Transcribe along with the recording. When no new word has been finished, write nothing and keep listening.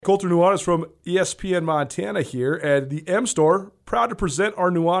Colter Nuanez from ESPN Montana here, and the M Store, proud to present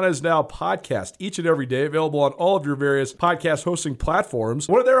our Nuanez Now podcast each and every day, available on all of your various podcast hosting platforms.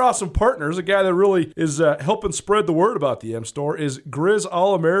 One of their awesome partners, a guy that really is helping spread the word about the M Store, is Grizz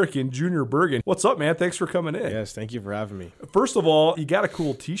All-American Junior Bergen. What's up, man? Thanks for coming in. Yes, thank you for having me. First of all, you got a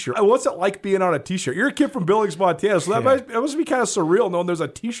cool t-shirt. What's it like being on a t-shirt? You're a kid from Billings, Montana, so that must be kind of surreal knowing there's a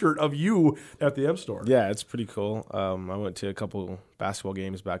t-shirt of you at the M Store. Yeah, it's pretty cool. I went to a couple basketball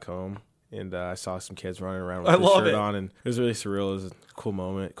games back home, and I saw some kids running around with the shirt on, and it was really surreal. It was a cool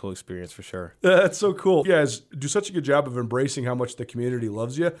moment, cool experience for sure. That's so cool. You guys do such a good job of embracing how much the community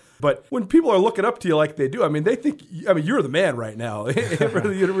loves you. But when people are looking up to you like they do, they think, you're the man right now for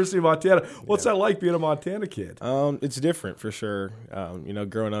the University of Montana. What's that like being a Montana kid? It's different for sure.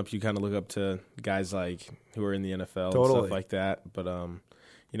 Growing up, you kind of look up to guys like who are in the NFL and stuff like that. But,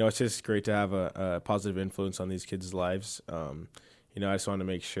 it's just great to have a positive influence on these kids' lives. I just want to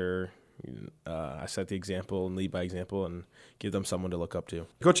make sure I set the example and lead by example and give them someone to look up to.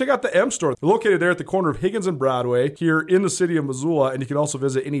 Go check out the M Store. They're located there at the corner of Higgins and Broadway here in the city of Missoula, and you can also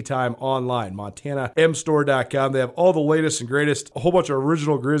visit anytime online, montanamstore.com. They have all the latest and greatest, a whole bunch of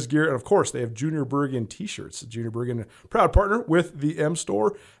original Grizz gear, and of course, they have Junior Bergen t-shirts. Junior Bergen, proud partner with the M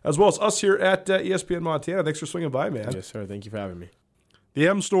Store, as well as us here at ESPN Montana. Thanks for swinging by, man. Yes, sir. Thank you for having me. The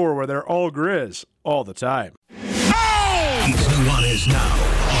M Store, where they're all Grizz all the time. It's Nuanez Now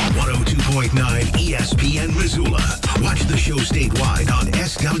on 102.9 ESPN Missoula. Watch the show statewide on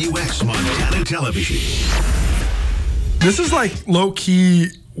SWX Montana Television. This is like low-key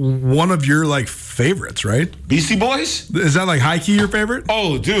one of your favorites, right? Beastie Boys? Is that high-key your favorite?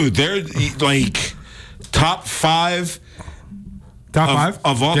 Oh, dude, they're top five. Top five?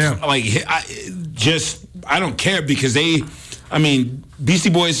 Of all, damn. I don't care because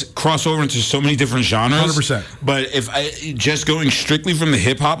Beastie Boys cross over into so many different genres. 100%. But if just going strictly from the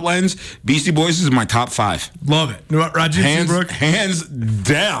hip-hop lens, Beastie Boys is my top five. Love it. You know what, Rajiem Seabrook? Hands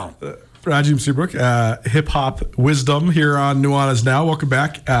down. Rajiem Seabrook, hip-hop wisdom here on Nuanez Now. Welcome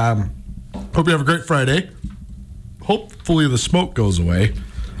back. Hope you have a great Friday. Hopefully the smoke goes away.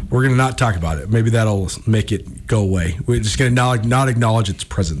 We're going to not talk about it. Maybe that'll make it go away. We're just going to not acknowledge its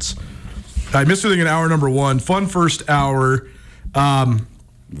presence. I missed everything in hour number one. Fun first hour.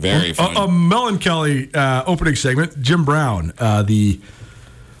 Very fun. A melancholy opening segment. Jim Brown, the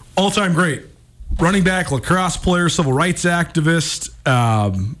all-time great running back, lacrosse player, civil rights activist,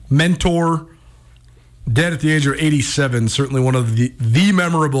 mentor, dead at the age of 87. Certainly one of the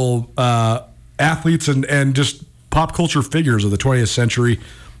memorable athletes and just pop culture figures of the 20th century,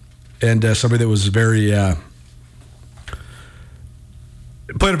 and somebody that was very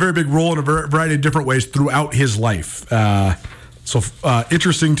played a very big role in a variety of different ways throughout his life. So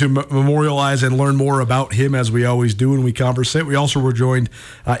interesting to memorialize and learn more about him, as we always do when we conversate. We also were joined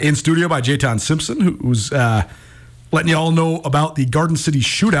in studio by Jayton Simpson, who's letting you all know about the Garden City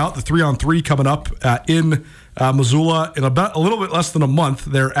Shootout, the 3-on-3 coming up in Missoula in about a little bit less than a month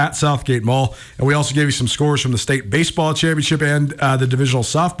there at Southgate Mall. And we also gave you some scores from the state baseball championship and the divisional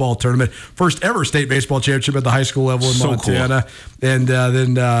softball tournament. First ever state baseball championship at the high school level in Montana. Cool. And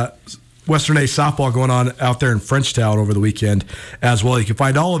then Western A softball going on out there in Frenchtown over the weekend as well. You can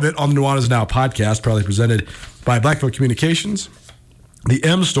find all of it on the Nuanez Now podcast, proudly presented by Blackfoot Communications, the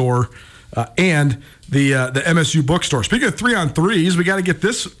M Store, and the MSU bookstore. Speaking of 3-on-3s, we got to get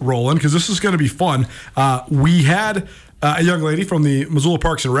this rolling because this is going to be fun. We had a young lady from the Missoula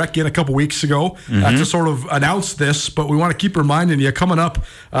Parks and Rec in a couple weeks ago to sort of announce this, but we want to keep reminding you, coming up,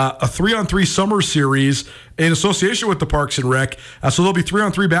 a 3-on-3 summer series in association with the Parks and Rec. So there'll be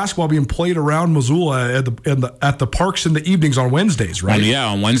 3-on-3 basketball being played around Missoula at the parks in the evenings on Wednesdays, right? Yeah,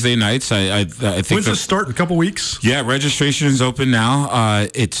 on Wednesday nights. I think when's this start? In a couple weeks? Yeah, registration is open now.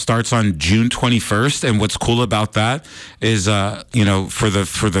 It starts on June 21st, and what's cool about that is, for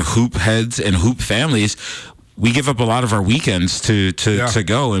the hoop heads and hoop families, we give up a lot of our weekends to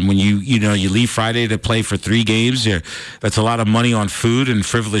go, and when you leave Friday to play for 3 games, that's a lot of money on food and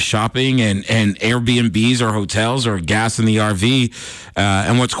frivolous shopping and Airbnbs or hotels or gas in the RV.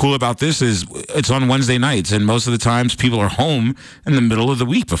 And what's cool about this is it's on Wednesday nights, and most of the times people are home in the middle of the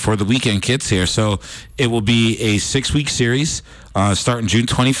week before the weekend gets here. So it will be a 6-week series. Starting June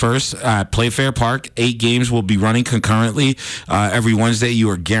 21st at Playfair Park. 8 games will be running concurrently. Every Wednesday, you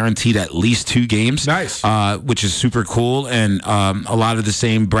are guaranteed at least 2 games. Nice. Which is super cool. And a lot of the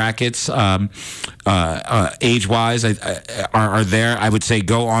same brackets, age-wise, are there. I would say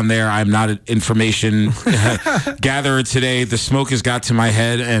go on there. I'm not an information gatherer today. The smoke has got to my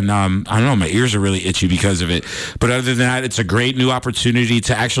head, and I don't know, my ears are really itchy because of it. But other than that, it's a great new opportunity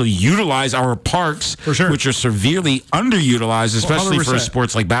to actually utilize our parks, for sure, which are severely underutilized, especially 100%. for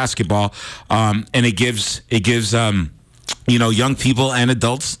sports like basketball. And it gives young people and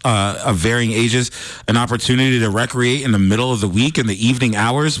adults of varying ages an opportunity to recreate in the middle of the week in the evening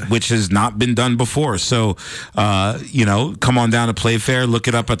hours, which has not been done before. So, come on down to Playfair, look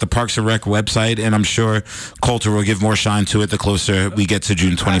it up at the Parks and Rec website, and I'm sure Coulter will give more shine to it the closer we get to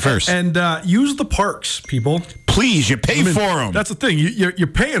June 21st. And use the parks, people. Please, you pay for them. That's the thing. You're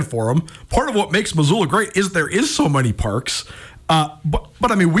paying for them. Part of what makes Missoula great is there is so many parks.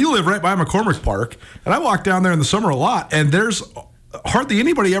 But I mean, we live right by McCormick Park, and I walk down there in the summer a lot, and there's hardly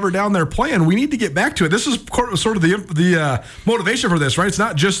anybody ever down there playing. We need to get back to it. This is sort of the motivation for this, right? It's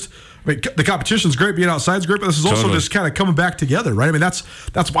not just, the competition's great, being outside's great, but this is also just kind of coming back together, right? I mean, that's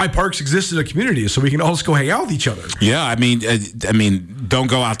why parks exist in a community, so we can all just go hang out with each other. Yeah, I mean, don't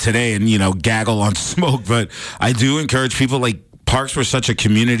go out today and gaggle on smoke, but I do encourage people, parks were such a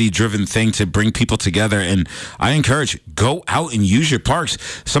community-driven thing to bring people together, and I encourage, go out and use your parks.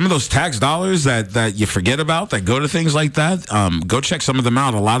 Some of those tax dollars that you forget about that go to things like that, go check some of them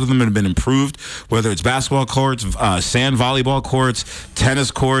out. A lot of them have been improved, whether it's basketball courts, sand volleyball courts,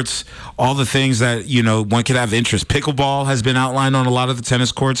 tennis courts, all the things that, one could have interest. Pickleball has been outlined on a lot of the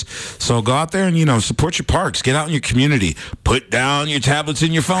tennis courts. So go out there and, support your parks. Get out in your community. Put down your tablets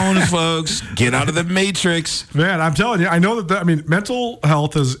and your phones, folks. Get out of the matrix. Man, I'm telling you, I know that, mental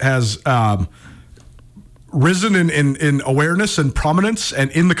health has risen in awareness and prominence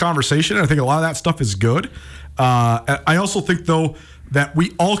and in the conversation. And I think a lot of that stuff is good. I also think, though, that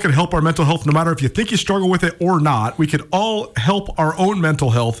we all can help our mental health, no matter if you think you struggle with it or not. We could all help our own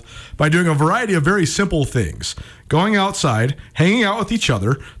mental health by doing a variety of very simple things. Going outside, hanging out with each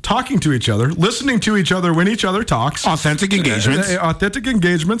other, talking to each other, listening to each other when each other talks. Authentic engagements.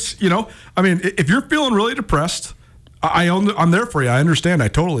 If you're feeling really depressed, I'm there for you. I understand. I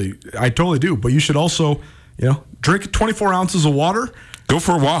totally do. But you should also, drink 24 ounces of water. Go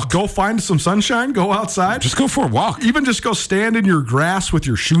for a walk. Go find some sunshine. Go outside. Just go for a walk. Even just go stand in your grass with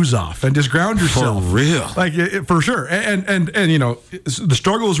your shoes off and just ground yourself. For real. For sure. And the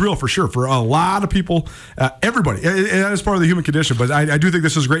struggle is real for sure for a lot of people, everybody. That is part of the human condition. But I do think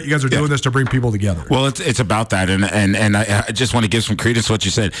this is great. You guys are doing this to bring people together. Well, it's about that. And I just want to give some credence to what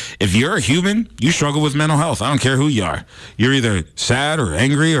you said. If you're a human, you struggle with mental health. I don't care who you are. You're either sad or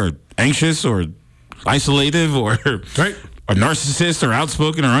angry or anxious or isolated or... Right. A narcissist or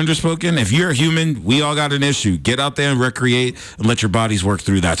outspoken or underspoken. If you're a human, we all got an issue. Get out there and recreate and let your bodies work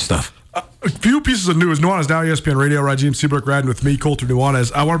through that stuff. A few pieces of news. Nuanez now, ESPN Radio. Rajiem, Seabrook riding with me, Coulter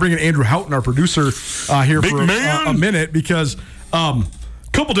Nuanez. I want to bring in Andrew Houghton, our producer, here for a minute because a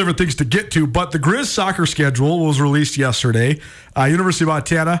couple different things to get to. But the Grizz soccer schedule was released yesterday. University of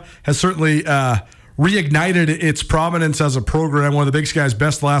Montana has certainly reignited its prominence as a program. One of the Big Sky's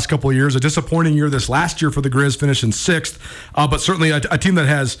best the last couple of years. A disappointing year this last year for the Grizz, finishing 6th. But certainly a team that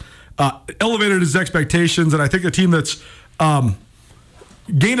has elevated its expectations, and I think a team that's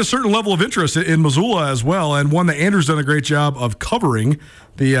gained a certain level of interest in Missoula as well, and one that Andrew's done a great job of covering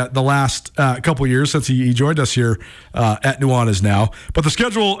the last couple of years since he joined us here at Nuanez now. But the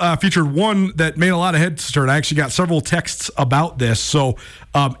schedule featured one that made a lot of heads turn. I actually got several texts about this. So,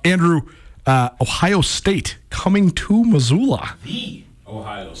 Andrew, Ohio State coming to Missoula. The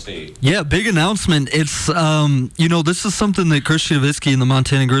Ohio State. Yeah, big announcement. It's, this is something that Christian Nowitzki and the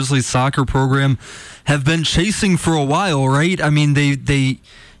Montana Grizzlies soccer program have been chasing for a while, right? I mean, they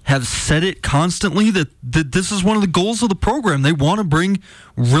have said it constantly that this is one of the goals of the program. They want to bring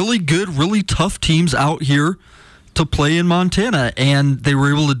really good, really tough teams out here to play in Montana, and they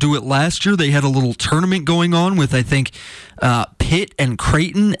were able to do it last year. They had a little tournament going on with, I think, Pitt and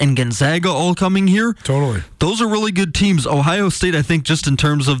Creighton and Gonzaga all coming here. Totally. Those are really good teams. Ohio State, I think, just in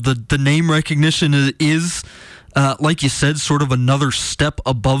terms of the name recognition is like you said, sort of another step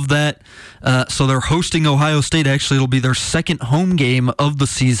above that. So they're hosting Ohio State. Actually, it'll be their second home game of the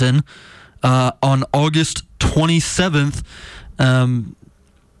season on August 27th.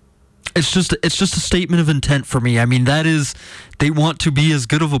 It's just a statement of intent for me. I mean, they want to be as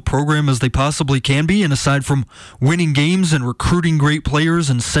good of a program as they possibly can be, and aside from winning games and recruiting great players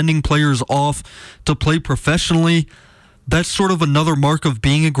and sending players off to play professionally, that's sort of another mark of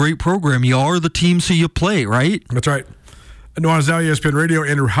being a great program. You are the teams who you play, right? That's right. Nuanez now, ESPN Radio.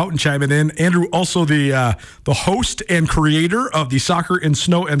 Andrew Houghton chiming in. Andrew, also the host and creator of the Soccer in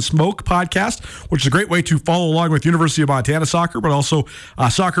Snow and Smoke podcast, which is a great way to follow along with University of Montana soccer, but also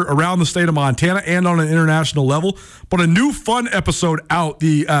soccer around the state of Montana and on an international level. But a new fun episode out.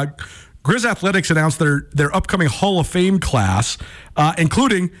 The Grizz Athletics announced their upcoming Hall of Fame class,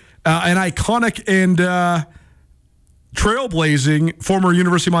 including an iconic and trailblazing former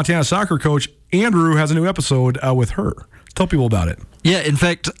University of Montana soccer coach Andrew has a new episode with her. Tell people about it. Yeah, in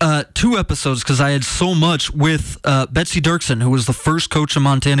fact, 2 episodes, because I had so much with Betsy Dirksen, who was the first coach of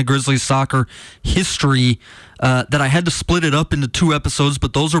Montana Grizzlies soccer history, that I had to split it up into 2 episodes,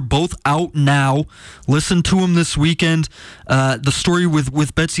 but those are both out now. Listen to them this weekend. The story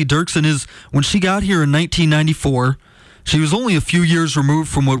with Betsy Dirksen is when she got here in 1994, she was only a few years removed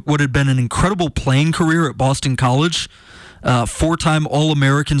from what had been an incredible playing career at Boston College. 4-time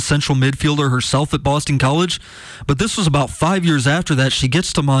All-American central midfielder herself at Boston College. But this was about 5 years after that. She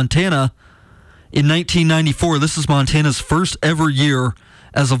gets to Montana in 1994. This is Montana's first ever year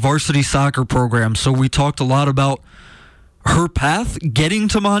as a varsity soccer program. So we talked a lot about her path getting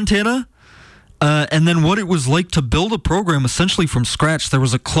to Montana, and then what it was like to build a program essentially from scratch. There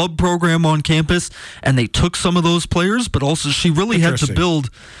was a club program on campus, and they took some of those players, but also she really had to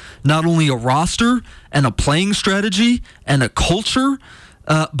build not only a roster and a playing strategy and a culture,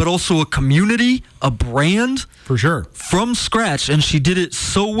 but also a community, a brand. For sure. From scratch. And she did it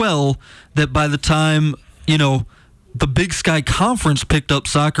so well that by the time, the Big Sky Conference picked up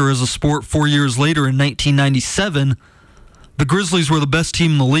soccer as a sport 4 years later in 1997, the Grizzlies were the best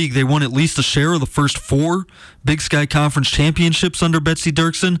team in the league. They won at least a share of the first 4 Big Sky Conference championships under Betsy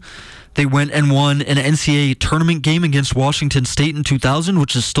Dirksen. They went and won an NCAA tournament game against Washington State in 2000,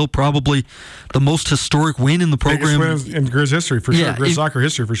 which is still probably the most historic win in the program. Biggest win in Grizz history, for sure. Grizz soccer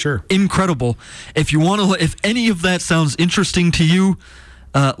history, for sure. Incredible. If any of that sounds interesting to you,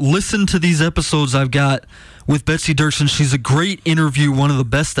 listen to these episodes I've got with Betsy Dirksen. She's a great interview, one of the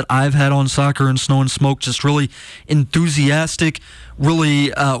best that I've had on Soccer and Snow and Smoke. Just really enthusiastic,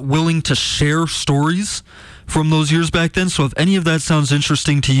 really willing to share stories from those years back then. So if any of that sounds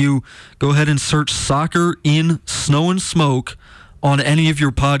interesting to you, go ahead and search Soccer in Snow and Smoke on any of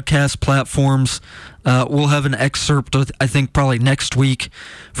your podcast platforms. We'll have an excerpt, I think, probably next week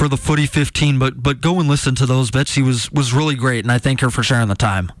for the Footy 15, but go and listen to those. Betsy was really great, and I thank her for sharing the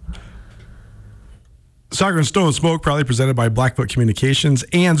time. Soccer and Snow and Smoke, proudly presented by Blackfoot Communications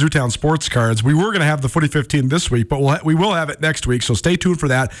and Zootown Sports Cards. We were going to have the Footy 15 this week, but we will have it next week, so stay tuned for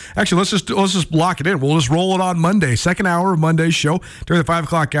that. Actually, let's just lock it in. We'll just roll it on Monday, second hour of Monday's show. During the 5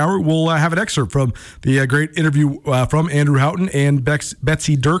 o'clock hour, we'll have an excerpt from the great interview from Andrew Houghton and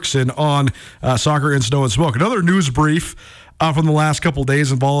Betsy Dirksen on Soccer and Snow and Smoke. Another news brief from the last couple of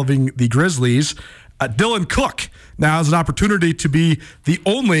days involving the Grizzlies. Dylan Cook now has an opportunity to be the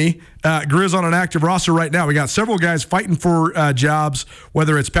only Grizz on an active roster right now. We got several guys fighting for jobs,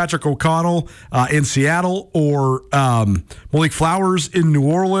 whether it's Patrick O'Connell in Seattle or Malik Flowers in New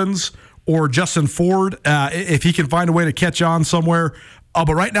Orleans or Justin Ford, if he can find a way to catch on somewhere.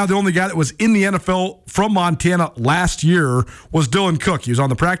 But right now, the only guy that was in the NFL from Montana last year was Dylan Cook. He was on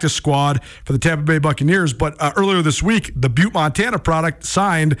the practice squad for the Tampa Bay Buccaneers. But earlier this week, the Butte, Montana product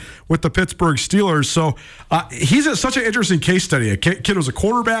signed with the Pittsburgh Steelers. So he's such an interesting case study. A kid was a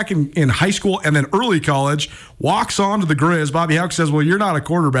quarterback in high school and then early college, walks on to the Grizz. Bobby Houck says, well, you're not a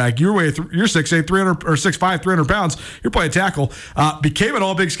quarterback. You're 6'8", 300 or 6'5", 300 pounds. You're playing tackle. Became an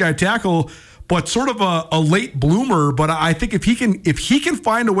all-Big Sky tackle, but sort of a late bloomer. But I think if he can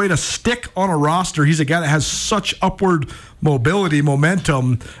find a way to stick on a roster, he's a guy that has such upward mobility,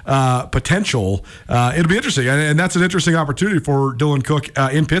 momentum, potential. It'll be interesting, and that's an interesting opportunity for Dylan Cook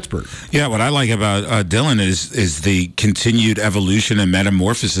in Pittsburgh. Yeah, what I like about Dylan is the continued evolution and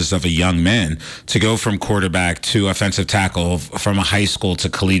metamorphosis of a young man to go from quarterback to offensive tackle, from a high school to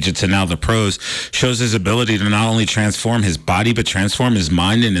collegiate to now the pros, shows his ability to not only transform his body but transform his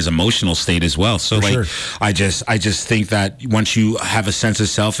mind and his emotional state as well. So, sure. I just think that once you have a sense of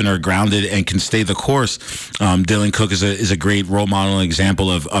self and are grounded and can stay the course, Dylan Cook is a great role model and example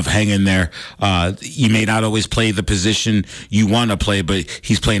of hanging there. You may not always play the position you want to play, but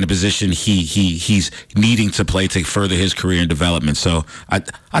he's playing a position he's needing to play to further his career and development. So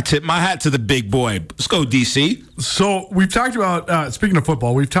I tip my hat to the big boy. Let's go, DC. So we've talked about, speaking of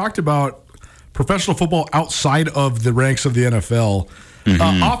football, we've talked about professional football outside of the ranks of the NFL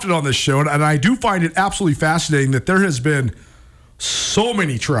often on this show, and I do find it absolutely fascinating that there has been so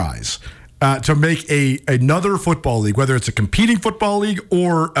many tries to make another football league, whether it's a competing football league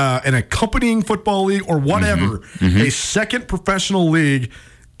or an accompanying football league or whatever, a second professional league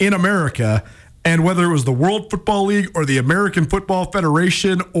in America. And whether it was the World Football League or the American Football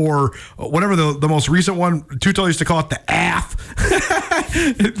Federation or whatever the most recent one, Tutel used to call it the AF,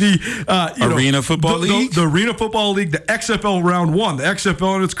 Arena Football League, the Arena Football League, the XFL Round 1, the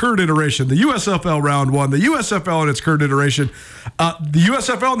XFL in its current iteration, the USFL Round 1, the USFL in its current iteration. The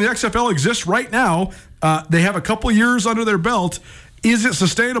USFL and the XFL exist right now. They have a couple years under their belt. Is it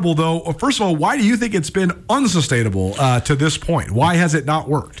sustainable, though? First of all, why do you think it's been unsustainable to this point? Why has it not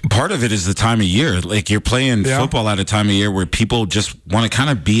worked? Part of it is the time of year. Like, you're playing football at a time of year where people just want to kind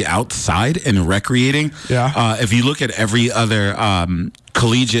of be outside and recreating. Yeah. If you look at every other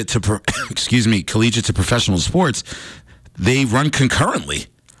collegiate to professional sports, they run concurrently.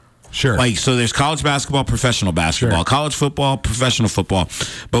 Sure. Like, so there's college basketball, professional basketball, college football, professional football,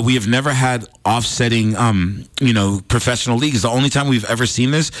 but we have never had offsetting, professional leagues. The only time we've ever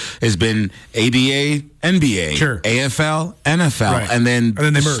seen this has been ABA, NBA, AFL, NFL,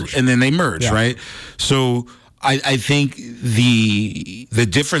 and then they merge. Right? So I think the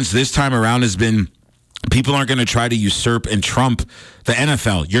difference this time around has been people aren't going to try to usurp and trump the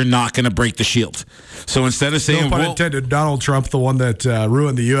NFL. You're not going to break the shield. So instead of saying, no pun intended, Donald Trump, the one that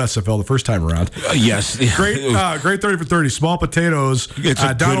ruined the USFL the first time around. Yes. Great 30 for 30. Small potatoes.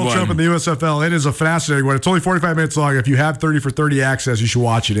 Donald Trump in the USFL. It is a fascinating one. It's only 45 minutes long. If you have 30 for 30 access, you should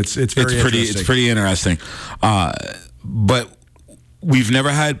watch it. It's very interesting. It's pretty interesting. But we've never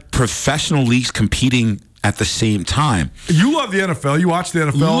had professional leagues competing at the same time. You love the NFL. You watch the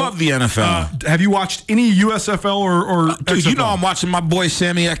NFL. Love the NFL. Have you watched any USFL or XFL? You know I'm watching my boy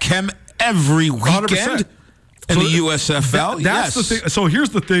Sammy Akem every weekend 100%. in the USFL. That's the thing. So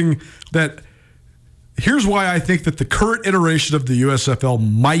here's the thing here's why I think that the current iteration of the USFL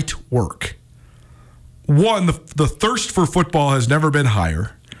might work. One, the thirst for football has never been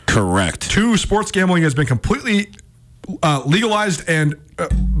higher. Correct. Two, sports gambling has been completely legalized, and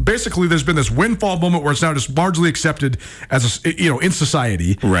basically there's been this windfall moment where it's now just largely accepted as in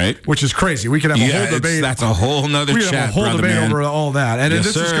society, right? Which is crazy. We could have a whole debate. That's a whole nother chat. We have a whole debate over all that, and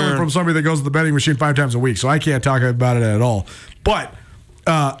this is coming from somebody that goes to the betting machine 5 times a week, so I can't talk about it at all. But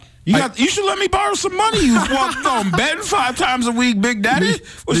you should let me borrow some money. You walked on betting 5 times a week, Big Daddy.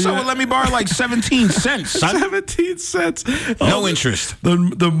 What's up? Let me borrow like 17 cents. Son. 17 cents. No interest.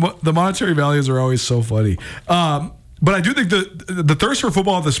 The monetary values are always so funny. But I do think the thirst for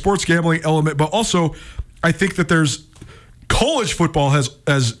football, the sports gambling element, but also I think that there's college football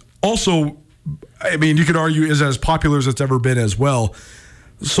has also, I mean, you could argue is as popular as it's ever been as well.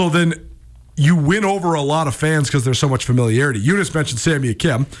 So then you win over a lot of fans because there's so much familiarity. You just mentioned Sammy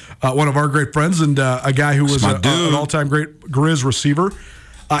Akem, one of our great friends and a guy who was an all-time great Grizz receiver.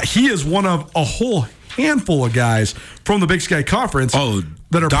 He is one of a whole handful of guys from the Big Sky Conference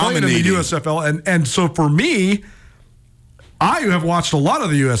that are playing in the USFL. And so for me, I have watched a lot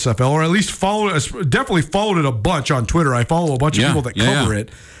of the USFL, or at least definitely followed it a bunch on Twitter. I follow a bunch of people that cover it.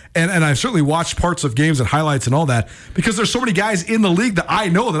 And I've certainly watched parts of games and highlights and all that because there's so many guys in the league that I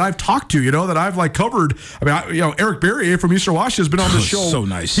know that I've talked to, that I've covered. I mean, Eric Berrier from Eastern Washington has been on the show. So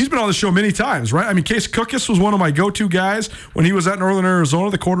nice. He's been on the show many times, right? I mean, Case Cookus was one of my go-to guys when he was at Northern Arizona,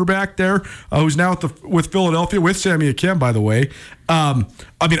 the quarterback there, who's now with Philadelphia with Sammy Akem, by the way. I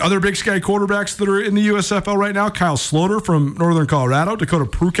mean, other Big Sky quarterbacks that are in the USFL right now, Kyle Sloter from Northern Colorado, Dakota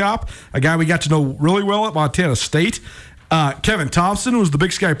Prukop, a guy we got to know really well at Montana State. Kevin Thompson was the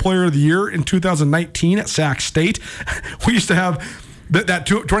Big Sky Player of the Year in 2019 at Sac State. We used to have that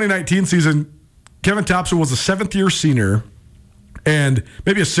 2019 season. Kevin Thompson was a 7th-year senior and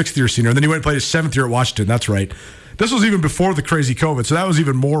maybe a 6th-year senior. And then he went and played his 7th year at Washington. That's right. This was even before the crazy COVID, so that was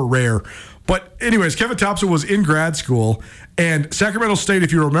even more rare. But anyways, Kevin Thompson was in grad school, and Sacramento State,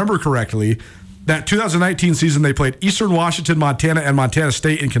 if you remember correctly, that 2019 season they played Eastern Washington, Montana, and Montana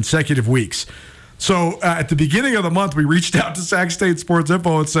State in consecutive weeks. So at the beginning of the month, we reached out to Sac State Sports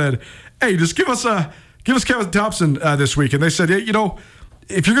Info and said, "Hey, just give us Kevin Thompson this week." And they said, "Hey,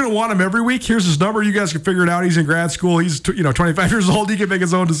 if you're going to want him every week, here's his number. You guys can figure it out. He's in grad school. He's 25 years old. He can make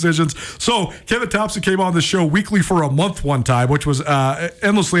his own decisions." So Kevin Thompson came on the show weekly for a month one time, which was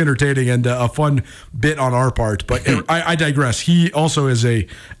endlessly entertaining and a fun bit on our part. But I digress. He also is a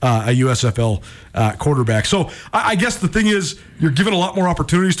USFL quarterback. So I guess the thing is you're giving a lot more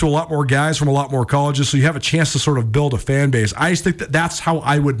opportunities to a lot more guys from a lot more colleges, so you have a chance to sort of build a fan base. I just think that's how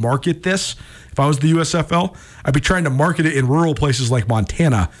I would market this. If I was the USFL, I'd be trying to market it in rural places like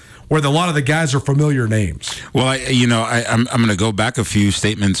Montana, where a lot of the guys are familiar names. Well, I'm going to go back a few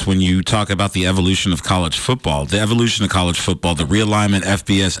statements when you talk about the evolution of college football. The evolution of college football, the realignment,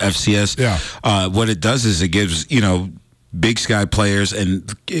 FBS, FCS, what it does is it gives, Big Sky players and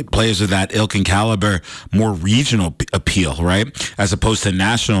players of that ilk and caliber more regional appeal, right, as opposed to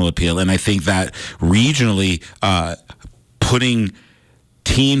national appeal. And I think that regionally putting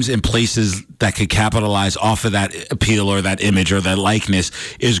teams and places that could capitalize off of that appeal or that image or that likeness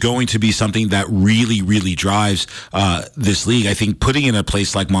is going to be something that really, really drives this league. I think putting it in a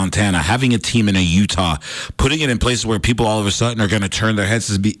place like Montana, having a team in a Utah, putting it in places where people all of a sudden are going to turn their heads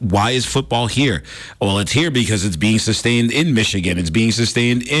to why is football here? Well, it's here because it's being sustained in Michigan. It's being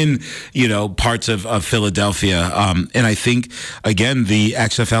sustained in, parts of Philadelphia. And I think, again, the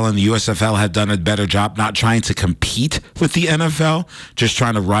XFL and the USFL have done a better job not trying to compete with the NFL, just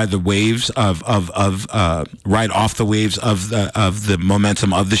trying to ride the waves ride off the waves of the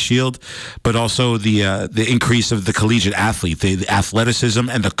momentum of the Shield, but also the increase of the collegiate athlete, the athleticism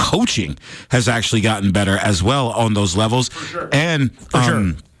and the coaching has actually gotten better as well on those levels. For sure. And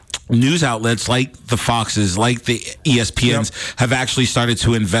news outlets like the Foxes, like the ESPNs, have actually started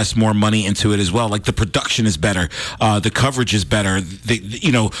to invest more money into it as well. Like the production is better, the coverage is better,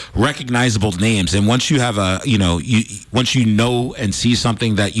 recognizable names. And once you have once you know and see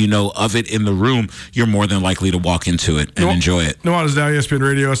something that you know of it in the room, you're more than likely to walk into it and enjoy it. Nuanez now ESPN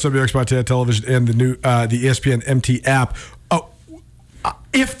Radio, SWX Montana Television, and the new the ESPN MT app.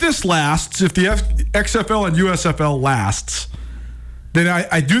 If this lasts, if the XFL and USFL lasts, then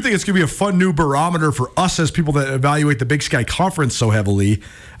I do think it's going to be a fun new barometer for us as people that evaluate the Big Sky Conference so heavily.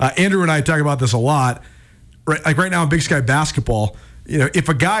 Andrew and I talk about this a lot. Right now in Big Sky basketball, if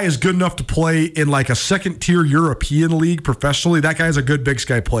a guy is good enough to play in like a second-tier European league professionally, that guy's a good Big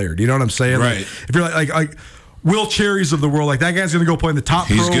Sky player. Do you know what I'm saying? Right. If you're like Will Cherries of the world, like that guy's going to go play in the top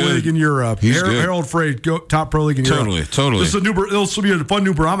pro league in Europe. Harold Frey, top pro league in Europe. Totally. This will be a fun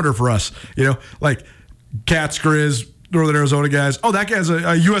new barometer for us. Like Cats, Grizz, Northern Arizona guys. Oh, that guy's a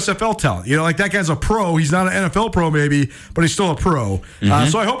USFL talent. That guy's a pro. He's not an NFL pro maybe, but he's still a pro. Mm-hmm.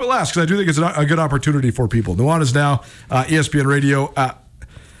 So I hope it lasts because I do think it's a good opportunity for people. Nuanez now, ESPN Radio.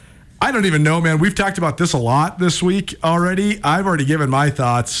 I don't even know, man. We've talked about this a lot this week already. I've already given my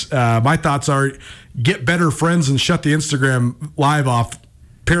thoughts. My thoughts are get better friends and shut the Instagram live off,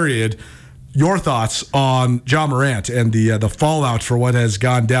 period. Your thoughts on Ja Morant and the fallout for what has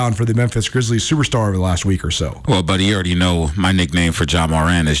gone down for the Memphis Grizzlies superstar over the last week or so? Well, buddy, you already know my nickname for Ja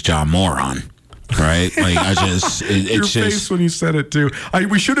Morant is Ja Moron, right? Like your face when you said it too.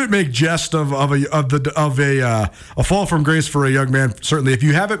 We shouldn't make jest of a fall from grace for a young man. Certainly, if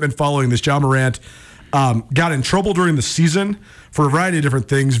you haven't been following this, Ja Morant got in trouble during the season for a variety of different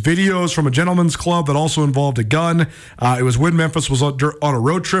things. Videos from a gentleman's club that also involved a gun. It was when Memphis was on a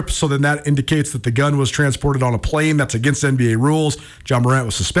road trip, so then that indicates that the gun was transported on a plane. That's against NBA rules. Ja Morant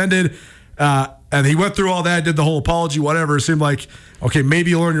was suspended. And he went through all that, did the whole apology, whatever. It seemed like, okay,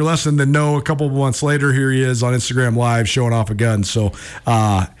 maybe you learn your lesson. Then no, a couple of months later, here he is on Instagram Live showing off a gun. So,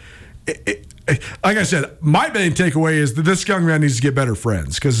 like I said, my main takeaway is that this young man needs to get better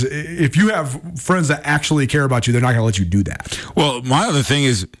friends, because if you have friends that actually care about you, they're not going to let you do that. Well, my other thing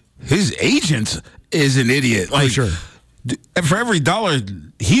is his agent is an idiot. For sure. For every dollar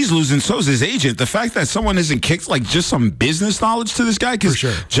he's losing, so's his agent. The fact that someone isn't kicked like just some business knowledge to this guy, because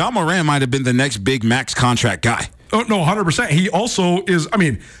Ja Morant might have been the next big max contract guy. Oh, no, 100%. He also is,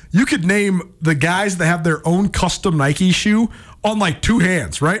 you could name the guys that have their own custom Nike shoe on like two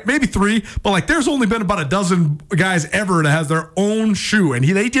hands, right? Maybe three, but there's only been about a dozen guys ever that has their own shoe, and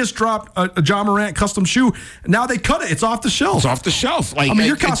they just dropped a Ja Morant custom shoe. Now they cut it; it's off the shelf. It's off the shelf.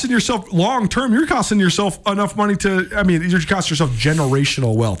 You're costing yourself long term. You're costing yourself enough money to. You're costing yourself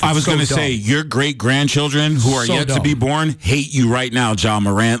generational wealth. I was going to say your great grandchildren who are yet to be born hate you right now, Ja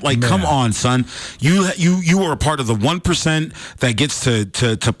Morant. Come on, son. You are a part of the 1% that gets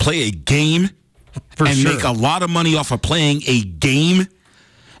to play a game. Make a lot of money off of playing a game,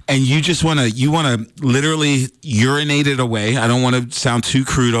 and you just want to literally urinate it away. I don't want to sound too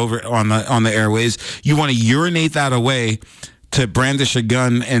crude over on the airways. You want to urinate that away to brandish a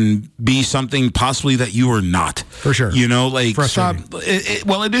gun and be something possibly that you are not. For sure. Stop.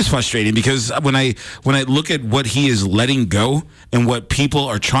 It is frustrating, because when I look at what he is letting go and what people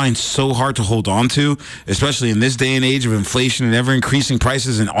are trying so hard to hold on to, especially in this day and age of inflation and ever increasing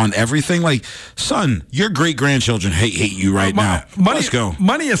prices and on everything, son, your great grandchildren hate you right now. Let's go.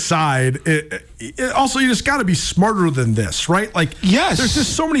 Money aside, also you just got to be smarter than this, right? Yes. There's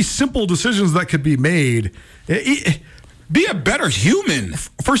just so many simple decisions that could be made. Be a better human.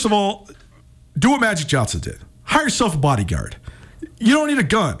 First of all, do what Magic Johnson did. Hire yourself a bodyguard. You don't need a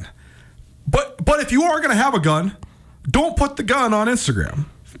gun. But if you are going to have a gun, don't put the gun on Instagram.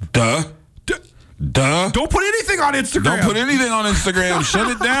 Duh. Duh. Don't put anything on Instagram. Don't put anything on Instagram. Shut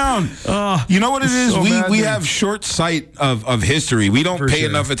it down. You know what it is? So we have short sight of history. We don't pay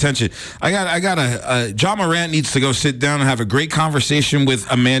enough attention. John Morant needs to go sit down and have a great conversation with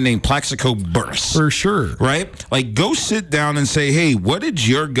a man named Plaxico Burress. For sure. Right? Like, go sit down and say, hey, what did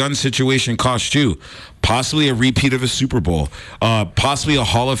your gun situation cost you? Possibly a repeat of a Super Bowl, possibly a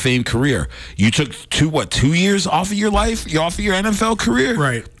Hall of Fame career. You took 2 years off of your life, off of your NFL career,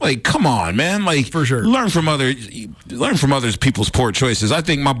 right? Like, come on, man! Like, for sure, learn from other people's poor choices. I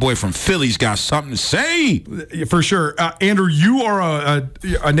think my boy from Philly's got something to say. For sure, Andrew, you are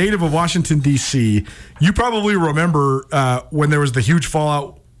a native of Washington D.C. You probably remember when there was the huge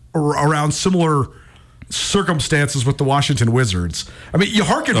fallout around similar circumstances with the Washington Wizards. I mean, you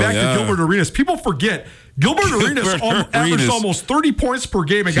harken back to Gilbert Arenas. People forget Gilbert Arenas averaged almost 30 points per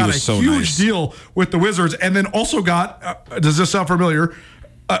game and got a huge deal with the Wizards, and then also got, does this sound familiar,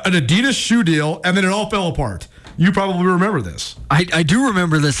 an Adidas shoe deal, and then it all fell apart. You probably remember this. I do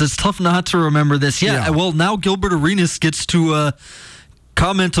remember this. It's tough not to remember this. Yeah. Well, now Gilbert Arenas gets to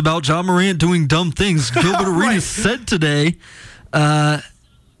comment about John Morant doing dumb things. Gilbert Arenas said today,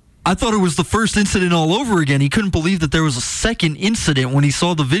 I thought it was the first incident all over again. He couldn't believe that there was a second incident when he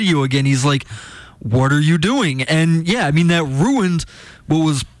saw the video again. He's like, what are you doing? And yeah, I mean, that ruined what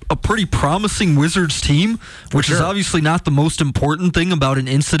was a pretty promising Wizards team, which is obviously not the most important thing about an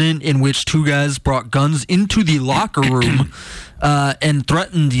incident in which two guys brought guns into the locker room and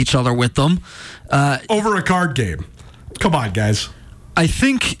threatened each other with them. Over a card game. Come on, guys. I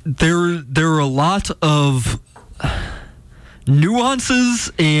think there are a lot of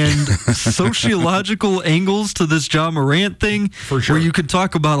nuances and sociological angles to this John Morant thing, where you could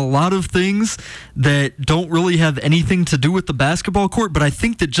talk about a lot of things that don't really have anything to do with the basketball court, but I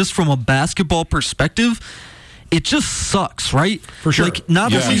think that just from a basketball perspective, it just sucks, right? For sure. Like,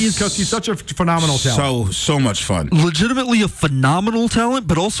 not only because he's such a phenomenal talent. So much fun. Legitimately a phenomenal talent,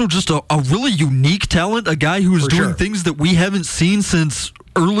 but also just a really unique talent, a guy who's doing things that we haven't seen since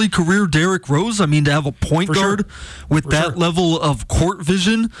early career Derrick Rose. I mean, to have a point guard with that level of court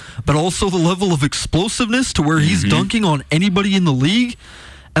vision, but also the level of explosiveness to where he's dunking on anybody in the league.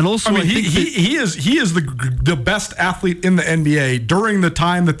 And also, I mean, he is the best athlete in the NBA during the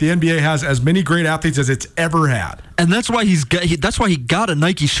time that the NBA has as many great athletes as it's ever had. And that's why he got a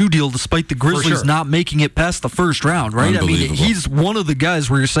Nike shoe deal despite the Grizzlies not making it past the first round, right? I mean, he's one of the guys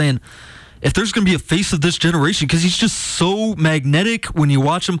where you're saying, if there's going to be a face of this generation, because he's just so magnetic when you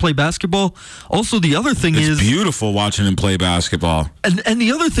watch him play basketball. Also, the other thing is... It's beautiful watching him play basketball. And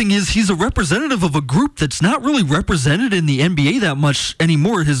the other thing is he's a representative of a group that's not really represented in the NBA that much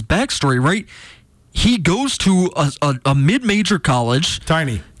anymore. His backstory, right? He goes to a mid-major college.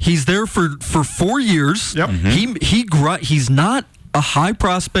 Tiny. He's there for 4 years. Yep. He's not a high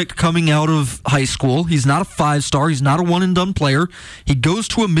prospect coming out of high school. He's not a 5-star. He's not a one-and-done player. He goes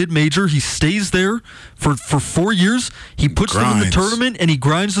to a mid-major. He stays there for 4 years. He puts them in the tournament, and he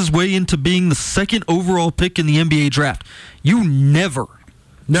grinds his way into being the second overall pick in the NBA draft. You never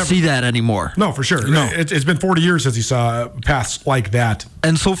see that anymore. No, for sure. No. It's been 40 years since he saw paths like that.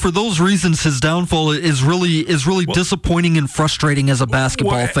 And so for those reasons, his downfall is really disappointing and frustrating as a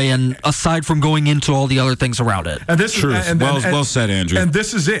basketball fan, aside from going into all the other things around it. And this True. Well said, Andrew. And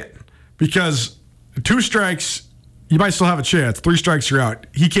this is it. Because 2 strikes, you might still have a chance. 3 strikes, you're out.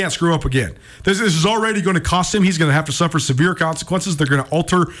 He can't screw up again. This is already going to cost him. He's going to have to suffer severe consequences. They're going to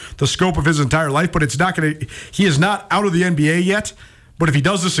alter the scope of his entire life, but it's not going to. He is not out of the NBA yet. But if he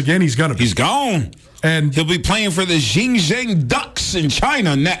does this again, he's going to be. He's gone. And he'll be playing for the Xinjiang Ducks in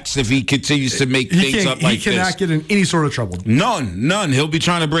China next if he continues to make things up like this. He cannot get in any sort of trouble. None. He'll be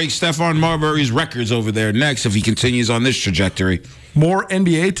trying to break Stephon Marbury's records over there next if he continues on this trajectory. More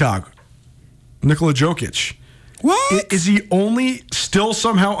NBA talk. Nikola Jokic. What? Is he only still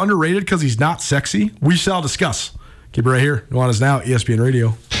somehow underrated because he's not sexy? We shall discuss. Keep it right here. Nuanez Now, ESPN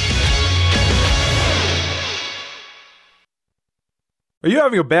Radio. Are you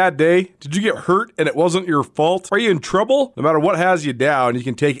having a bad day? Did you get hurt and it wasn't your fault? Are you in trouble? No matter what has you down, you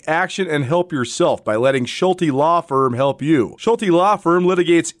can take action and help yourself by letting Schulte Law Firm help you. Schulte Law Firm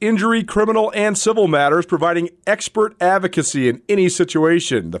litigates injury, criminal, and civil matters, providing expert advocacy in any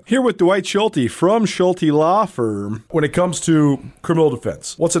situation. Here with Dwight Schulte from Schulte Law Firm. When it comes to criminal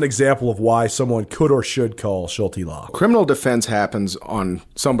defense, what's an example of why someone could or should call Schulte Law? Criminal defense happens on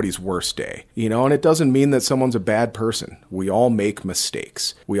somebody's worst day, and it doesn't mean that someone's a bad person. We all make mistakes.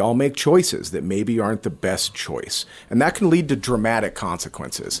 mistakes. We all make choices that maybe aren't the best choice, and that can lead to dramatic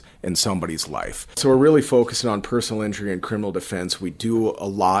consequences in somebody's life. So we're really focusing on personal injury and criminal defense. We do a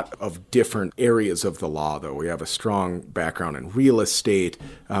lot of different areas of the law, though. We have a strong background in real estate.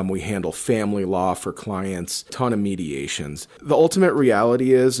 We handle family law for clients, ton of mediations. The ultimate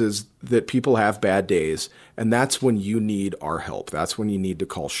reality is that people have bad days, and that's when you need our help. That's when you need to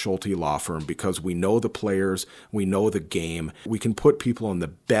call Schulte Law Firm, because we know the players, we know the game. We can put people in the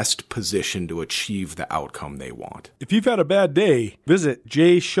best position to achieve the outcome they want. If you've had a bad day, visit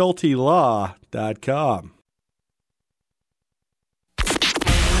jschultelaw.com.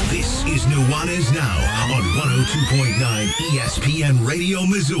 This is Nuanez Now on 102.9 ESPN Radio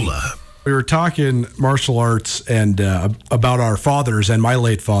Missoula. We were talking martial arts and about our fathers and my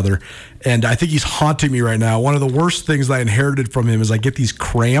late father, and I think he's haunting me right now. One of the worst things that I inherited from him is I get these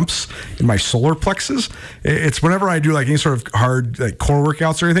cramps in my solar plexus. It's whenever I do like any sort of hard like core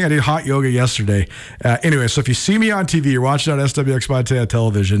workouts or anything. I did hot yoga yesterday. Anyway, so if you see me on TV, you're watching on SWX Montana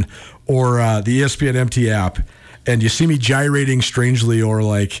television or the ESPN MT app, and you see me gyrating strangely or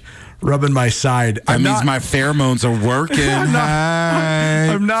like rubbing my side, that means my pheromones are working.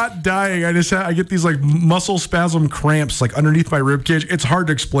 I'm not dying. I get these like muscle spasm cramps like underneath my rib cage. It's hard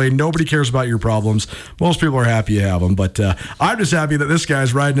to explain. Nobody cares about your problems. Most people are happy you have them, but I'm just happy that this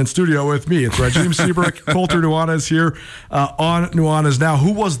guy's riding in studio with me. It's Rajiem Seabrook, Colter Nuanez here on Nuanez Now.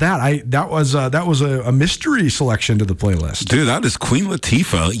 Who was that? That was a mystery selection to the playlist. Dude, that is Queen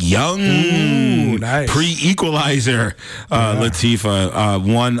Latifah, young, nice. Pre-equalizer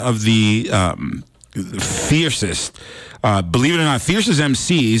Latifah, one of the fiercest, believe it or not, fiercest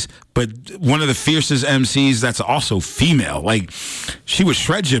MCs, but one of the fiercest MCs that's also female. Like, she would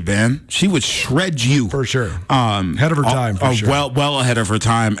shred you, man. She would shred you. For sure. Ahead of her time, for sure. Well ahead of her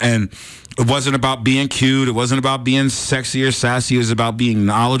time. And it wasn't about being cute. It wasn't about being sexy or sassy. It was about being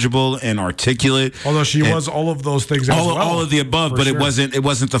knowledgeable and articulate. Although she was all of those things as well. All of the above, but sure. It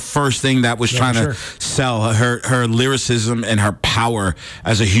wasn't the first thing that was trying to sell. Her lyricism and her power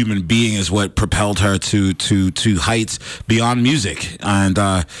as a human being is what propelled her to heights beyond music. And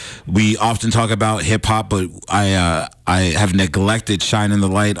we often talk about hip hop, but I have neglected shining the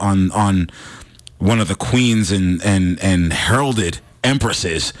light on one of the queens and heralded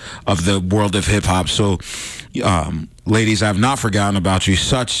empresses of the world of hip hop. So, ladies, I have not forgotten about you.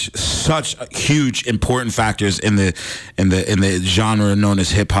 Such huge, important factors in the genre known as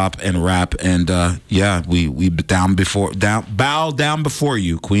hip hop and rap. And we bow down before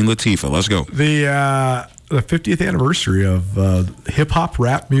you, Queen Latifah. Let's go. The 50th anniversary of hip hop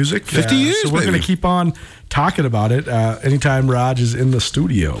rap music. 50 years. So we're going to keep on talking about it anytime Raj is in the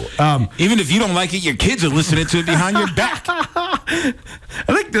studio. Even if you don't like it, your kids are listening to it behind your back. I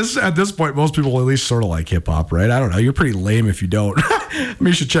think at this point, most people at least sort of like hip hop, right? I don't know. You're pretty lame if you don't. I mean,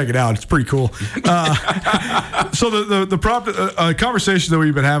 you should check it out. It's pretty cool. So the conversation that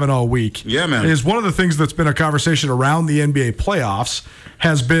we've been having all week, man, is one of the things that's been a conversation around the NBA playoffs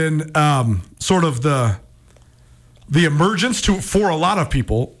has been sort of the emergence for a lot of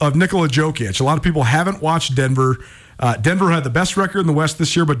people of Nikola Jokic. A lot of people haven't watched Denver. Denver had the best record in the West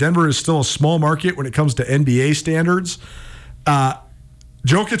this year, but Denver is still a small market when it comes to NBA standards.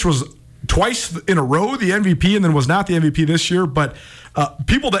 Jokic was twice in a row the MVP and then was not the MVP this year, but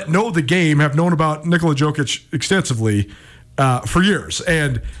people that know the game have known about Nikola Jokic extensively for years.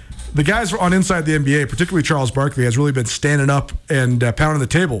 And the guys on Inside the NBA, particularly Charles Barkley, has really been standing up and pounding the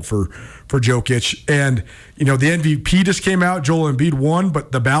table for Jokic. And, the MVP just came out. Joel Embiid won,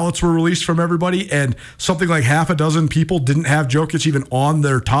 but the ballots were released from everybody, and something like half a dozen people didn't have Jokic even on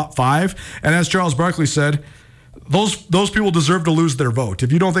their top five. And as Charles Barkley said, those people deserve to lose their vote.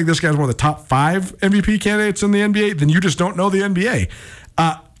 If you don't think this guy's one of the top 5 MVP candidates in the NBA, then you just don't know the NBA.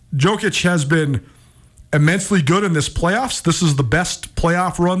 Jokic has been immensely good in this playoffs. This is the best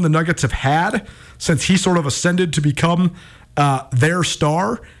playoff run the Nuggets have had since he sort of ascended to become their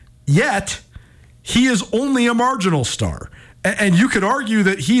star. Yet, he is only a marginal star. And you could argue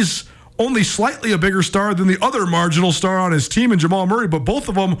that he's only slightly a bigger star than the other marginal star on his team in Jamal Murray, but both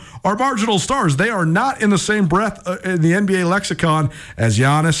of them are marginal stars. They are not in the same breath in the NBA lexicon as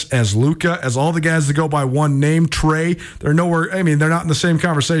Giannis, as Luka, as all the guys that go by one name, Trey. They're nowhere. I mean, they're not in the same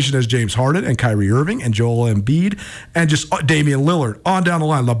conversation as James Harden and Kyrie Irving and Joel Embiid and just Damian Lillard on down the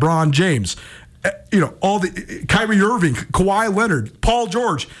line, LeBron James, all the Kyrie Irving, Kawhi Leonard, Paul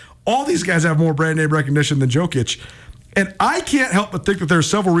George. All these guys have more brand name recognition than Jokic. And I can't help but think that there are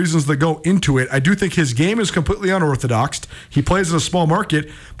several reasons that go into it. I do think his game is completely unorthodox. He plays in a small market.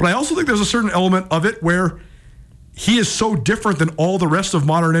 But I also think there's a certain element of it where he is so different than all the rest of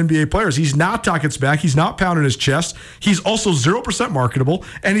modern NBA players. He's not talking smack. He's not pounding his chest. He's also 0% marketable,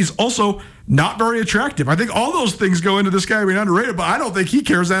 and he's also not very attractive. I think all those things go into this guy being underrated, but I don't think he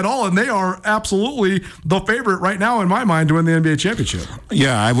cares at all, and they are absolutely the favorite right now in my mind to win the NBA championship.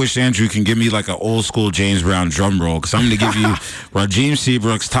 Yeah, I wish Andrew can give me like an old school James Brown drum roll, because I'm going to give you Rajiem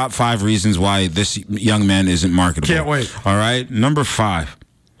Seabrook's top 5 reasons why this young man isn't marketable. Can't wait. All right, number 5.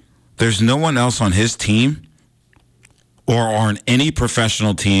 There's no one else on his team or on any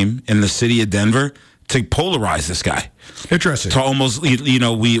professional team in the city of Denver to polarize this guy. Interesting. To almost,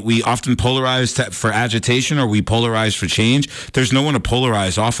 we often polarize for agitation, or we polarize for change. There's no one to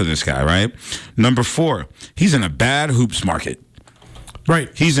polarize off of this guy, right? Number 4, he's in a bad hoops market.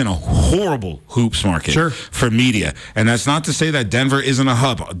 Right. He's in a horrible hoops market for media. And that's not to say that Denver isn't a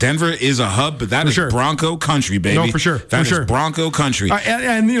hub. Denver is a hub, but that is Bronco country, baby. No, for sure. That is Bronco country.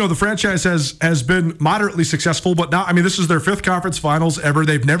 And the franchise has been moderately successful, but now, this is their 5th conference finals ever.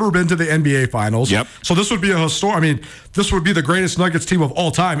 They've never been to the NBA finals. Yep. So this would be a historic, this would be the greatest Nuggets team of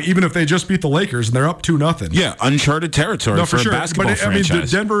all time, even if they just beat the Lakers and they're up 2-0. Yeah, uncharted territory for a basketball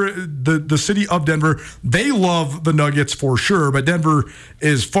franchise. The city of Denver, they love the Nuggets for sure, but Denver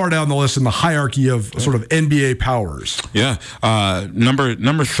is far down the list in the hierarchy of sort of NBA powers. Yeah.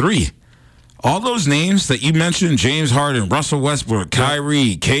 Number 3. All those names that you mentioned, James Harden, Russell Westbrook,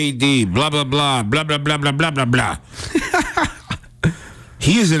 Kyrie, KD, blah, blah, blah, blah, blah, blah, blah, blah, blah, blah.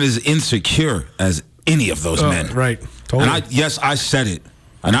 He isn't as insecure as any of those men. Right. Totally. And I said it.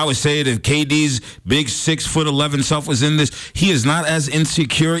 And I would say that if KD's big 6'11" self was in this, he is not as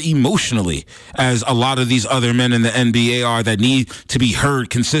insecure emotionally as a lot of these other men in the NBA are that need to be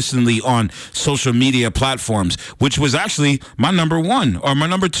heard consistently on social media platforms, which was actually my number 1 or my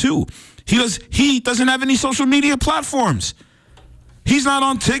number 2. He doesn't have any social media platforms. He's not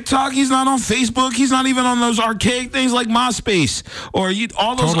on TikTok. He's not on Facebook. He's not even on those archaic things like MySpace or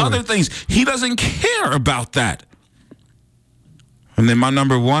all those other things. He doesn't care about that. And then my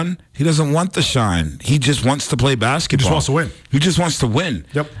number 1, he doesn't want the shine. He just wants to play basketball. He just wants to win. He just wants to win.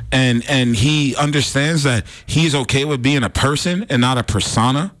 Yep. And he understands that he's okay with being a person and not a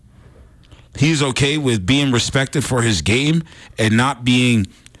persona. He's okay with being respected for his game and not being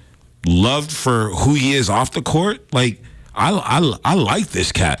loved for who he is off the court. Like, I like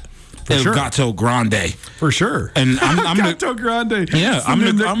this cat. El Gato Grande. For sure. And I'm Gato Grande. Yeah,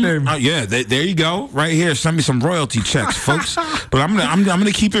 nickname. There you go. Right here. Send me some royalty checks, folks. But I'm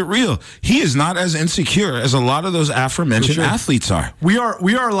gonna keep it real. He is not as insecure as a lot of those aforementioned athletes are. We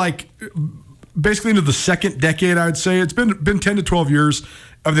are like basically into the second decade, I would say. It's been 10 to 12 years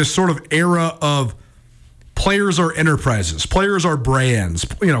of this sort of era of players are enterprises. Players are brands.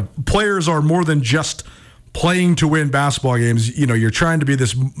 Players are more than just playing to win basketball games. You're trying to be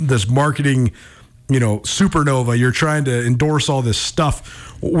this marketing, supernova. You're trying to endorse all this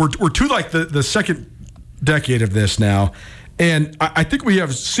stuff. We're to like the second decade of this now, and I think we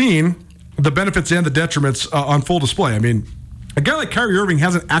have seen the benefits and the detriments on full display. A guy like Kyrie Irving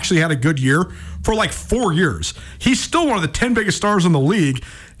hasn't actually had a good year for like 4 years. He's still one of the 10 biggest stars in the league.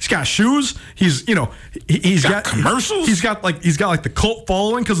 He's got shoes. He's got commercials. He's got like the cult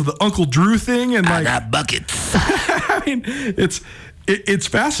following because of the Uncle Drew thing, and I got buckets. It's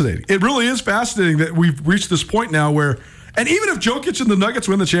fascinating. It really is fascinating that we've reached this point now where, and even if Jokic and the Nuggets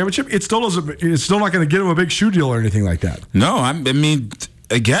win the championship, it's still not going to get him a big shoe deal or anything like that. No,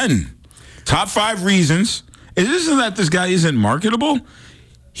 again, top 5 reasons. It isn't that this guy isn't marketable.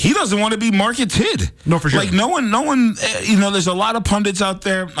 He doesn't want to be marketed. No, for sure. Like no one. There's a lot of pundits out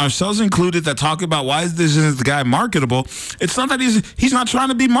there, ourselves included, that talk about why isn't the guy marketable. It's not that he's not trying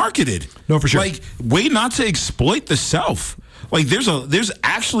to be marketed. No, for sure. Like, way not to exploit the self. Like, there's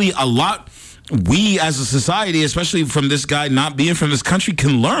actually a lot we as a society, especially from this guy not being from this country,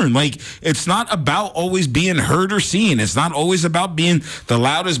 can learn. Like, it's not about always being heard or seen. It's not always about being the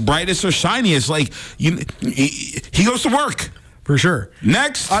loudest, brightest, or shiniest. Like, he goes to work. For sure.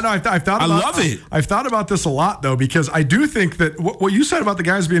 Next. I know. I love it. I've thought about this a lot, though, because I do think that what you said about the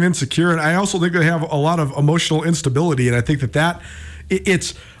guys being insecure, and I also think they have a lot of emotional instability, and I think that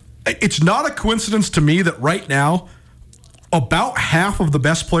it's not a coincidence to me that right now, about half of the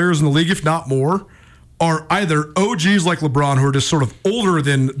best players in the league, if not more, are either OGs like LeBron, who are just sort of older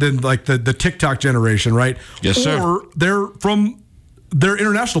than like the TikTok generation, right? Yes, sir. Or they're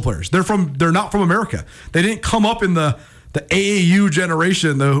international players. They're not from America. They didn't come up in the AAU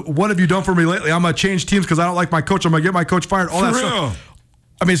generation, what have you done for me lately? I'm going to change teams because I don't like my coach. I'm going to get my coach fired. All that stuff.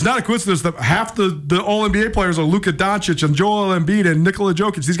 It's not a coincidence that half the All-NBA players are Luka Doncic and Joel Embiid and Nikola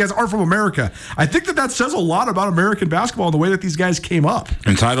Jokic. These guys aren't from America. I think that says a lot about American basketball and the way that these guys came up.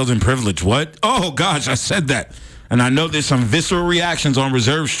 Entitled and privileged. What? Oh, gosh, I said that. And I know there's some visceral reactions on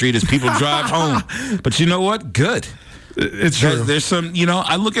Reserve Street as people drive home. But you know what? Good. It's true. There's some,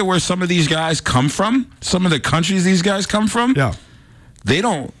 I look at where some of these guys come from, some of the countries these guys come from. Yeah. They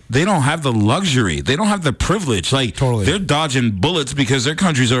don't have the luxury. They don't have the privilege. Like, totally. They're dodging bullets because their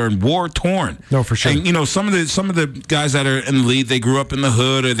countries are war torn. No, for sure. And some of the guys that are in the league, they grew up in the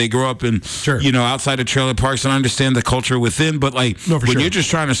hood or they grew up in outside of trailer parks and understand the culture within. But when you're just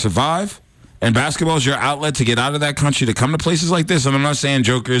trying to survive, and basketball is your outlet to get out of that country to come to places like this. And I'm not saying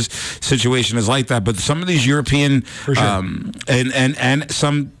Joker's situation is like that, but some of these European and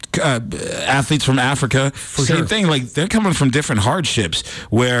some athletes from Africa, same thing. Like, they're coming from different hardships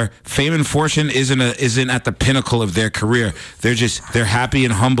where fame and fortune isn't at the pinnacle of their career. They're happy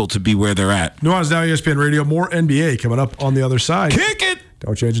and humble to be where they're at. Nuanez now, ESPN Radio. More NBA coming up on the other side. Kick it!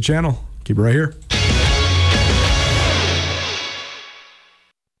 Don't change the channel. Keep it right here.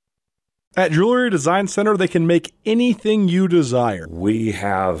 At Jewelry Design Center, they can make anything you desire. We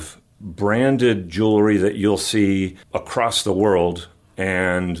have branded jewelry that you'll see across the world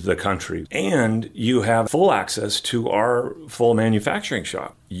and the country. And you have full access to our full manufacturing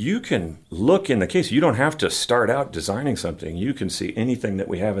shop. You can look in the case. You don't have to start out designing something. You can see anything that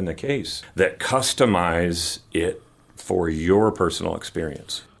we have in the case that customize it for your personal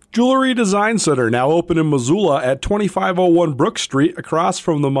experience. Jewelry Design Center, now open in Missoula at 2501 Brook Street, across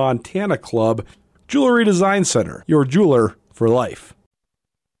from the Montana Club. Jewelry Design Center, your jeweler for life.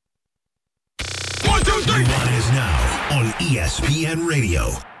 1, 2, 3. Nuanez now on ESPN Radio.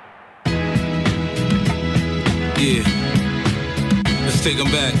 Yeah. Let's take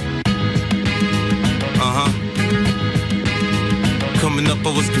them back. Coming up,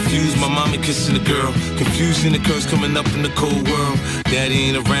 I was confused. My mommy kissing a girl. Confusion occurs coming up in the cold world. Daddy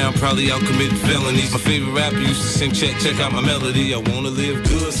ain't around, probably out committing felonies. My favorite rapper used to sing, check out my melody. I wanna live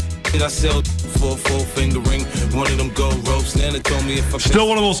good. I sell for a 4-finger ring. One of them gold ropes. Nana told me if I still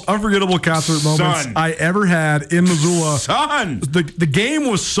one of the most unforgettable concert moments I ever had in Missoula. The game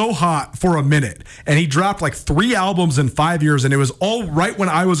was so hot for a minute, and he dropped like 3 albums in 5 years, and it was all right when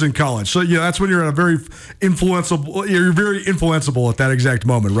I was in college. So that's when you're very influenceable at that exact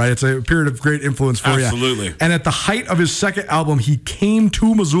moment, right? It's a period of great influence for you. Absolutely. And at the height of his second album, he came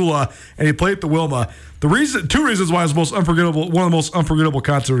to Missoula and he played at the Wilma. Two reasons why it was one of the most unforgettable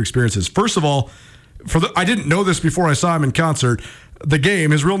concert experiences. First of all, I didn't know this before I saw him in concert. The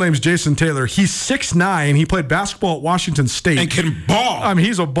game, his real name's Jason Taylor. He's 6'9". He played basketball at Washington State and can ball. I mean,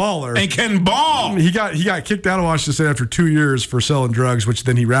 he's a baller and can ball. He got kicked out of Washington State after 2 years for selling drugs, which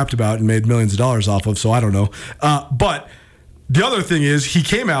then he rapped about and made millions of dollars off of. So I don't know. But the other thing is, he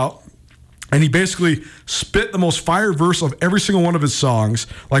came out and he basically spit the most fire verse of every single one of his songs,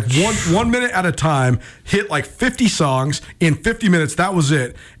 like one minute at a time, hit like 50 songs in 50 minutes. That was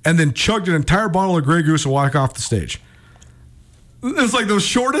it. And then chugged an entire bottle of Grey Goose and walked off the stage. It's like the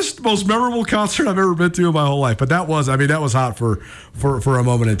shortest, most memorable concert I've ever been to in my whole life. But that was hot for a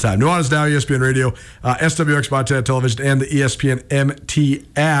moment in time. Nuanez now, ESPN Radio, SWX Montana Television, and the ESPN MT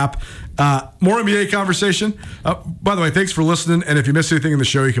app. More NBA conversation. By the way, thanks for listening. And if you missed anything in the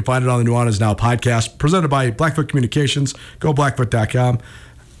show, you can find it on the Nuanez Now podcast, presented by Blackfoot Communications. Go Blackfoot.com.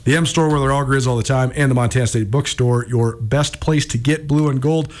 The M Store, where they're all grizz all the time, and the Montana State Bookstore, your best place to get blue and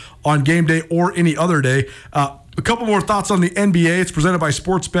gold on game day or any other day. A couple more thoughts on the NBA. It's presented by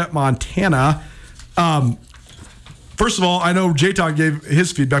Sportsbet Montana. First of all, I know J-Town gave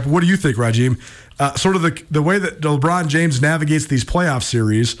his feedback, but what do you think, Rajiem? Sort of the way that LeBron James navigates these playoff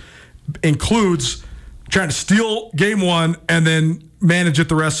series includes trying to steal game one and then manage it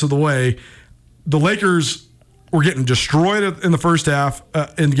the rest of the way. The Lakers were getting destroyed in the first half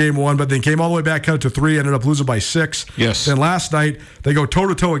in game one, but then came all the way back, cut it to 3, ended up losing by 6. Yes. Then last night, they go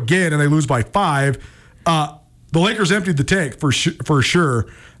toe-to-toe again, and they lose by 5. The Lakers emptied the tank for sure.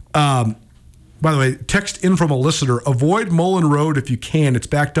 By the way, text in from a listener, avoid Mullen Road if you can. It's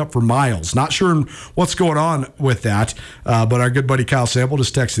backed up for miles. Not sure what's going on with that, but our good buddy Kyle Sample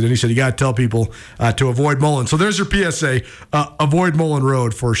just texted in. He said, you got to tell people to avoid Mullen. So there's your PSA. Avoid Mullen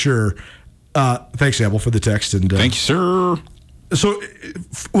Road for sure. Thanks, Sample, for the text. And thank you, sir. So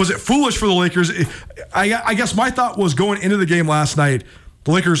was it foolish for the Lakers? I guess my thought was going into the game last night,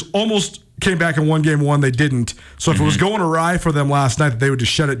 the Lakers almost came back and won game one. They didn't. So if it was going awry for them last night, they would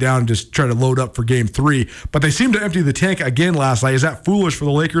just shut it down and just try to load up for game 3. But they seemed to empty the tank again last night. Is that foolish for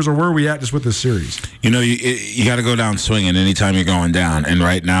the Lakers, or where are we at just with this series? You got to go down swinging anytime you're going down. And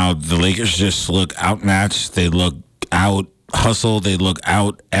right now, the Lakers just look outmatched. They look out hustle. They look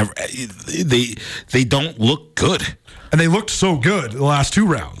out. They don't look good. And they looked so good the last 2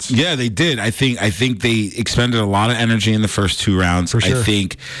 rounds. Yeah, they did. I think they expended a lot of energy in the first 2 rounds. For sure. I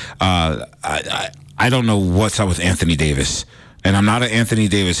think I I don't know what's up with Anthony Davis. And I'm not an Anthony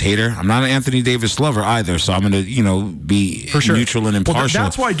Davis hater. I'm not an Anthony Davis lover either. So I'm going to, be neutral and impartial. Well,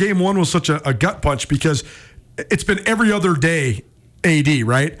 that's why Game 1 was such a gut punch, because it's been every other day AD,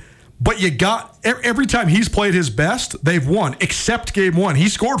 right? But you got every time he's played his best, they've won, except Game 1. He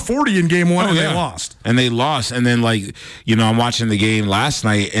scored 40 in Game 1 they lost. And they lost. And then, I'm watching the game last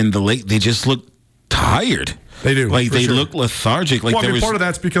night, and they just look tired. They do. They look lethargic. Part of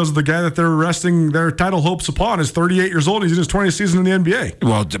that's because the guy that they're resting their title hopes upon is 38 years old. He's in his 20th season in the NBA.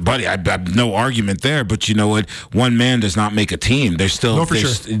 Well, buddy, I have no argument there. But you know what? One man does not make a team. There's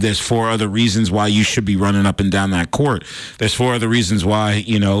there's 4 other reasons why you should be running up and down that court. There's 4 other reasons why,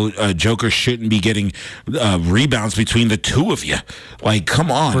 Joker shouldn't be getting rebounds between the 2 of you.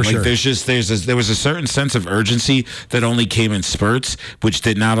 Come on. There was a certain sense of urgency that only came in spurts, which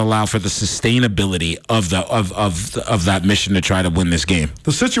did not allow for the sustainability of that mission to try to win this game.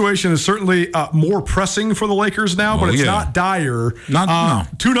 The situation is certainly more pressing for the Lakers now, but it's not dire.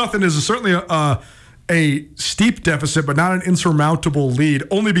 2-0 is certainly a steep deficit, but not an insurmountable lead,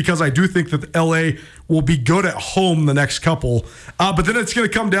 only because I do think that LA will be good at home the next couple. But then it's going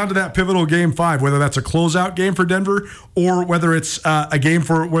to come down to that pivotal Game 5, whether that's a closeout game for Denver or whether it's a game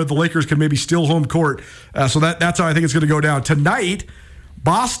for where the Lakers can maybe steal home court. So that's how I think it's going to go down. Tonight,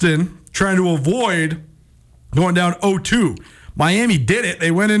 Boston trying to avoid going down 0-2. Miami did it.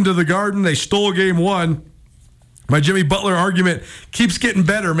 They went into the Garden. They stole Game 1. My Jimmy Butler argument keeps getting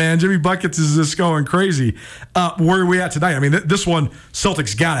better, man. Jimmy Buckets is just going crazy. Where are we at tonight? I mean, this one,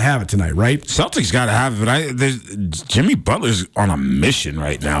 Celtics got to have it tonight, right? Celtics got to have it, but Jimmy Butler's on a mission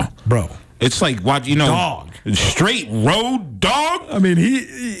right now. Bro. It's like, dog. Straight road dog? I mean,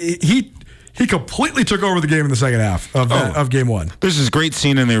 he completely took over the game in the second half of Game 1. There's this great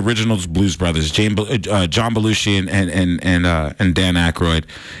scene in the original Blues Brothers, John Belushi and Dan Aykroyd,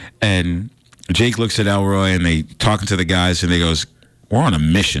 and Jake looks at Elroy and they talking to the guys and they goes, "We're on a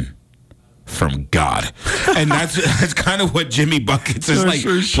mission from God," and that's kind of what Jimmy Buckets is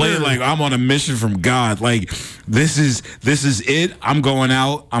playing. I'm on a mission from God. This is it. I'm going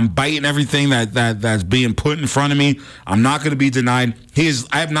out. I'm biting everything that's being put in front of me. I'm not going to be denied.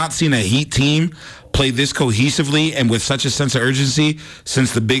 I have not seen a Heat team play this cohesively and with such a sense of urgency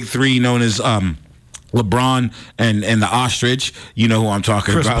since the big 3 known as LeBron and the ostrich. You know who I'm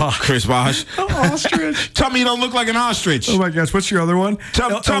talking about. Chris Bosh. Ostrich. Tell me you don't look like an ostrich. Oh my gosh, what's your other one?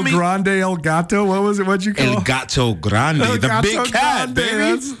 Tell me. Grande El Gato. What was it? What'd you call it? El Gato Grande. The big cat, baby.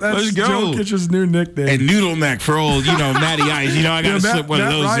 That's Let's go. Joe Kitch's new nickname. And Noodle Neck for old, Natty Ice. I got to slip one of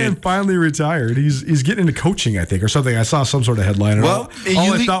those Ryan in. finally retired. He's getting into coaching, I think, or something. I saw some sort of headline. All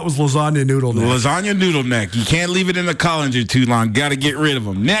I thought was lasagna noodle neck. Lasagna noodle neck. You can't leave it in the colander too long. Got to get rid of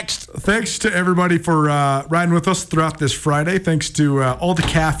them. Next. Thanks to everybody for riding with us throughout this Friday. Thanks to all the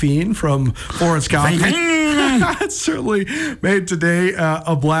caffeine from Florence Coffee. It certainly made today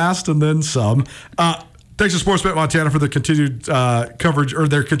a blast and then some. Thanks to Sportsbet Montana for the continued coverage, or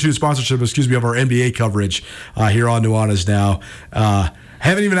their continued sponsorship, of our NBA coverage here on Nuanez now.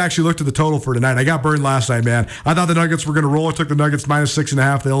 Haven't even actually looked at the total for tonight. I got burned last night, man. I thought the Nuggets were going to roll. I took the Nuggets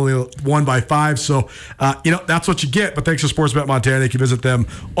 -6.5. They only won by 5. So, that's what you get. But thanks to Sportsbet Montana. You can visit them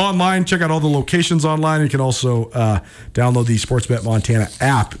online. Check out all the locations online. You can also download the Sportsbet Montana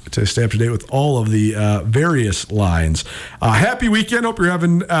app to stay up to date with all of the various lines. Happy weekend. Hope you're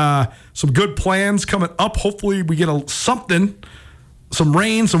having some good plans coming up. Hopefully we get something. Some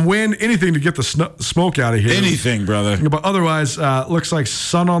rain, some wind, anything to get the smoke out of here. Anything, brother. But otherwise, looks like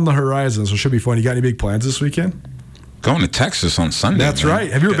sun on the horizon, so it should be fun. You got any big plans this weekend? Going to Texas on Sunday. That's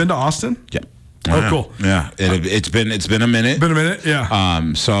right. Have you ever been to Austin? Yeah. Oh, cool. Yeah, it's been a minute. Been a minute,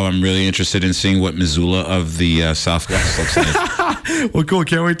 yeah. So I'm really interested in seeing what Missoula of the Southwest looks like. Well, cool.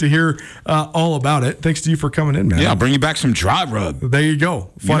 Can't wait to hear all about it. Thanks to you for coming in, man. Yeah, I'll bring you back some dry rub. There you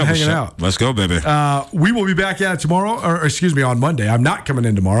go. Fun hanging out. Let's go, baby. We will be back at it tomorrow, on Monday. I'm not coming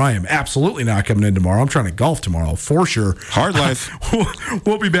in tomorrow. I am absolutely not coming in tomorrow. I'm trying to golf tomorrow, for sure. Hard life.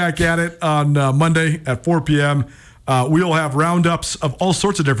 We'll be back at it on Monday at 4 p.m. We'll have roundups of all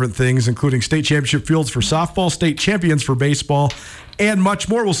sorts of different things, including state championship fields for softball, state champions for baseball, and much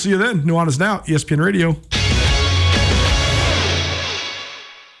more. We'll see you then. Nuanez Now, ESPN Radio.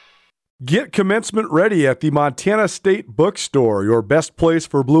 Get commencement ready at the Montana State Bookstore, your best place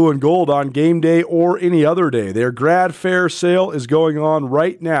for blue and gold on game day or any other day. Their grad fair sale is going on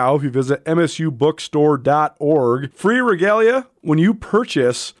right now if you visit msubookstore.org. Free regalia when you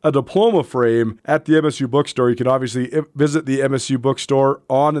purchase a diploma frame at the MSU Bookstore. You can obviously visit the MSU Bookstore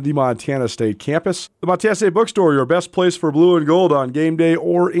on the Montana State campus. The Montana State Bookstore, your best place for blue and gold on game day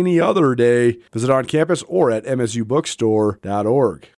or any other day. Visit on campus or at msubookstore.org.